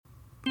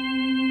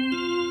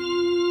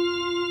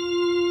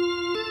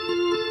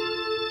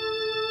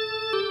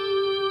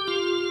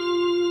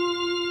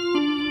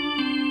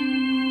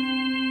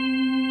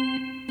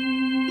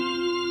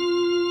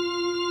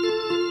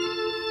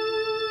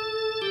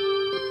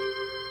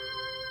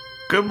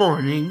Good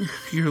morning.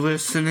 You're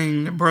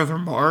listening to Brother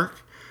Mark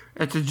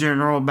at the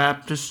General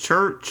Baptist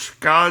Church,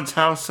 God's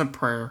House of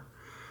Prayer.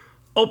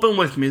 Open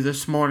with me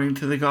this morning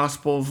to the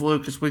Gospel of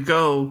Luke as we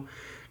go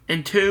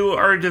into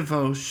our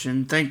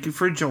devotion. Thank you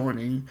for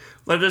joining.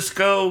 Let us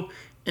go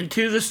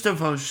into this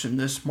devotion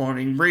this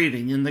morning,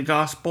 reading in the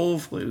Gospel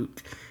of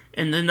Luke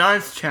in the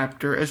 9th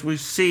chapter as we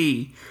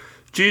see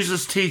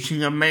Jesus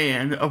teaching a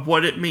man of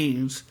what it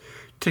means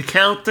to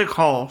count the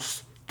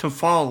cost to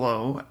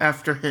follow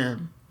after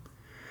him.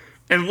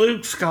 In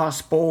Luke's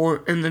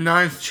Gospel, in the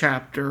 9th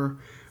chapter,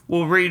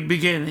 we'll read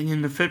beginning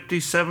in the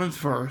 57th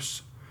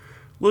verse.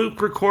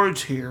 Luke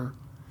records here,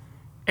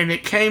 "And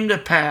it came to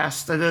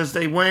pass that as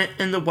they went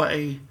in the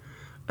way,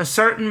 a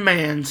certain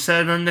man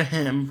said unto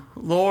him,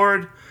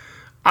 Lord,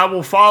 I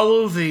will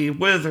follow thee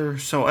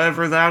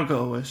whithersoever thou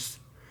goest.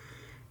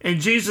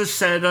 And Jesus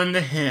said unto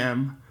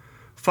him,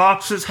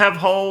 Foxes have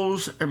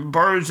holes, and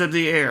birds of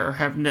the air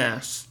have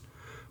nests,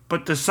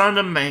 but the Son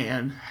of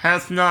Man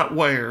hath not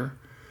where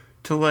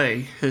to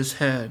lay his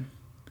head."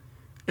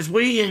 As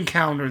we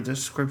encounter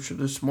this scripture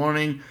this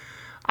morning,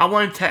 I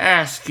want to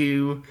ask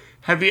you,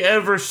 have you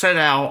ever set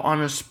out on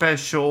a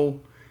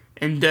special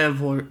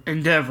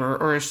endeavor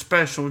or a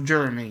special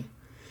journey?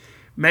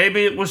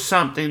 Maybe it was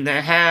something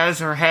that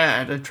has or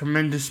had a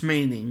tremendous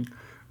meaning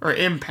or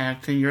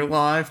impact in your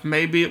life.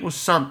 Maybe it was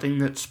something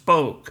that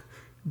spoke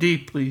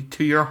deeply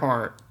to your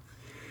heart.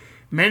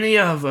 Many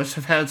of us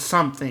have had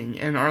something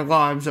in our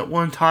lives at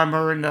one time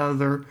or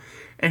another,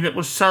 and it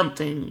was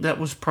something that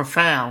was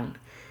profound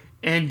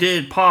and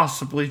did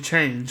possibly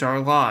change our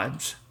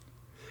lives.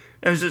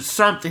 Is it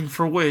something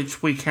for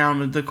which we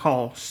counted the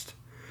cost?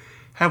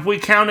 Have we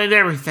counted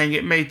everything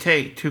it may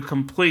take to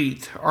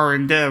complete our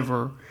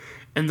endeavor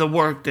and the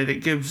work that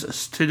it gives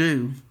us to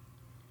do?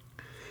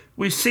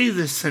 We see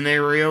this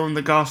scenario in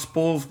the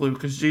Gospel of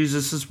Luke as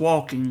Jesus is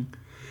walking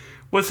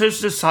with his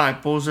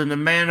disciples, and a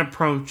man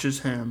approaches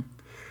him,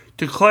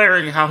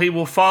 declaring how he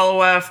will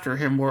follow after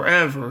him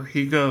wherever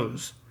he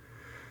goes.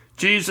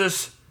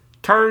 Jesus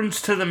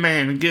turns to the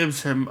man and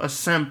gives him a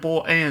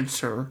simple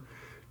answer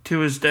to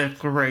his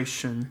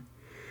declaration.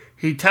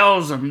 He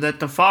tells him that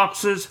the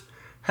foxes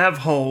have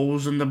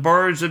holes and the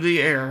birds of the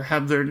air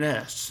have their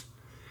nests,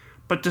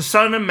 but the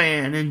Son of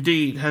Man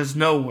indeed has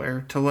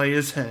nowhere to lay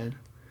his head.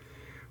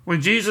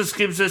 When Jesus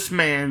gives this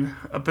man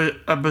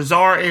a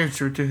bizarre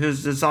answer to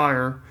his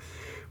desire,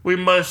 we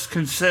must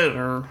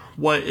consider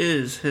what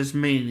is his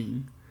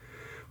meaning.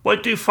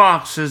 What do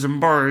foxes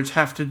and birds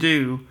have to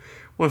do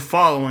with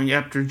following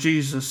after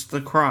Jesus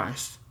the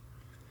Christ?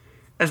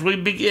 As we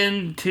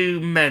begin to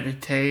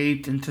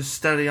meditate and to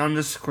study on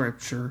the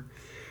scripture,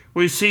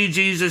 we see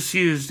Jesus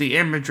use the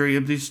imagery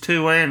of these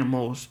two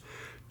animals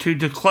to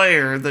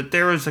declare that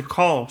there is a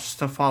cost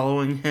to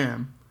following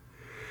him.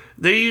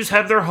 These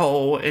have their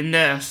hole and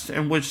nest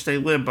in which they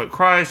live, but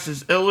Christ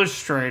is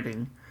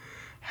illustrating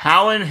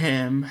how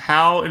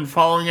in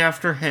following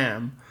after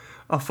him,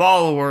 a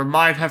follower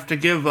might have to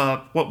give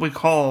up what we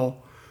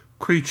call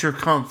creature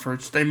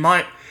comforts. They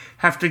might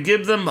have to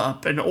give them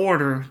up in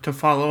order to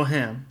follow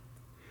him.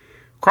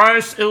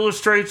 Christ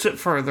illustrates it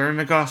further in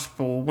the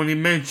gospel when he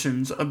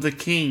mentions of the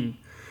king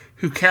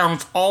who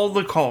counts all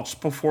the costs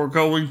before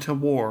going to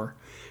war.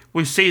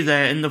 We see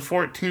that in the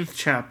 14th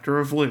chapter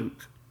of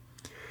Luke.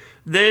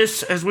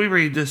 This, as we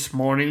read this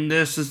morning,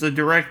 this is the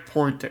direct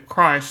point that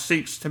Christ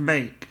seeks to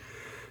make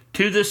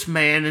to this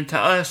man and to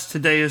us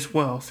today as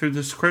well, through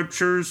the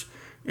scriptures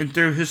and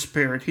through his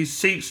Spirit. He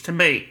seeks to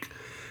make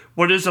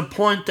what is a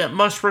point that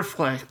must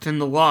reflect in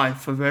the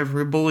life of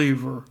every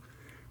believer.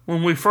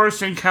 When we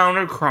first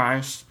encounter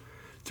Christ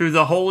through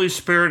the Holy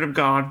Spirit of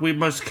God, we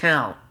must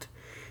count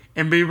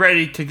and be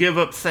ready to give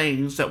up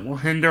things that will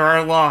hinder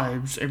our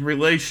lives in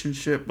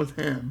relationship with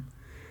him.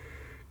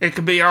 It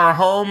could be our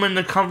home and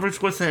the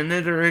comforts within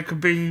it, or it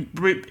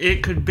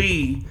could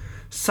be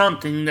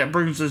something that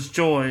brings us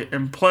joy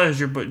and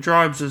pleasure but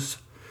drives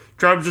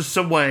us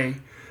away,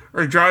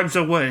 or drives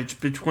a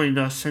wedge between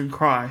us and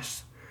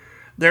Christ.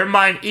 There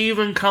might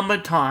even come a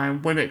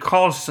time when it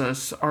costs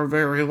us our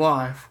very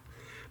life.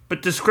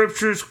 But the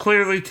scriptures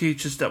clearly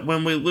teach us that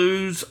when we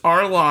lose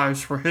our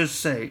lives for his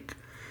sake,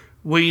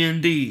 we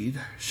indeed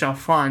shall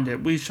find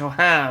it. We shall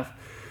have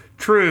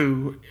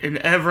true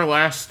and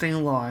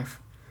everlasting life.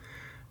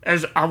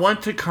 As I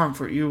want to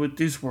comfort you with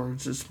these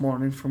words this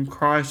morning from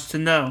Christ, to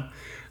know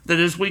that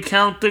as we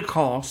count the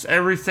cost,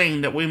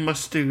 everything that we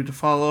must do to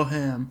follow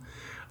him,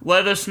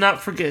 let us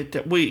not forget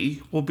that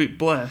we will be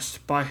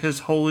blessed by his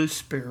Holy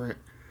Spirit.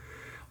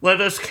 Let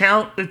us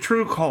count the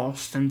true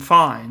cost and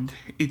find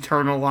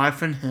eternal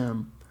life in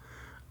him.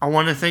 I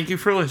want to thank you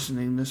for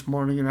listening this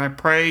morning, and I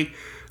pray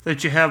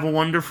that you have a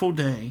wonderful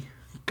day.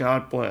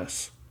 God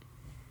bless.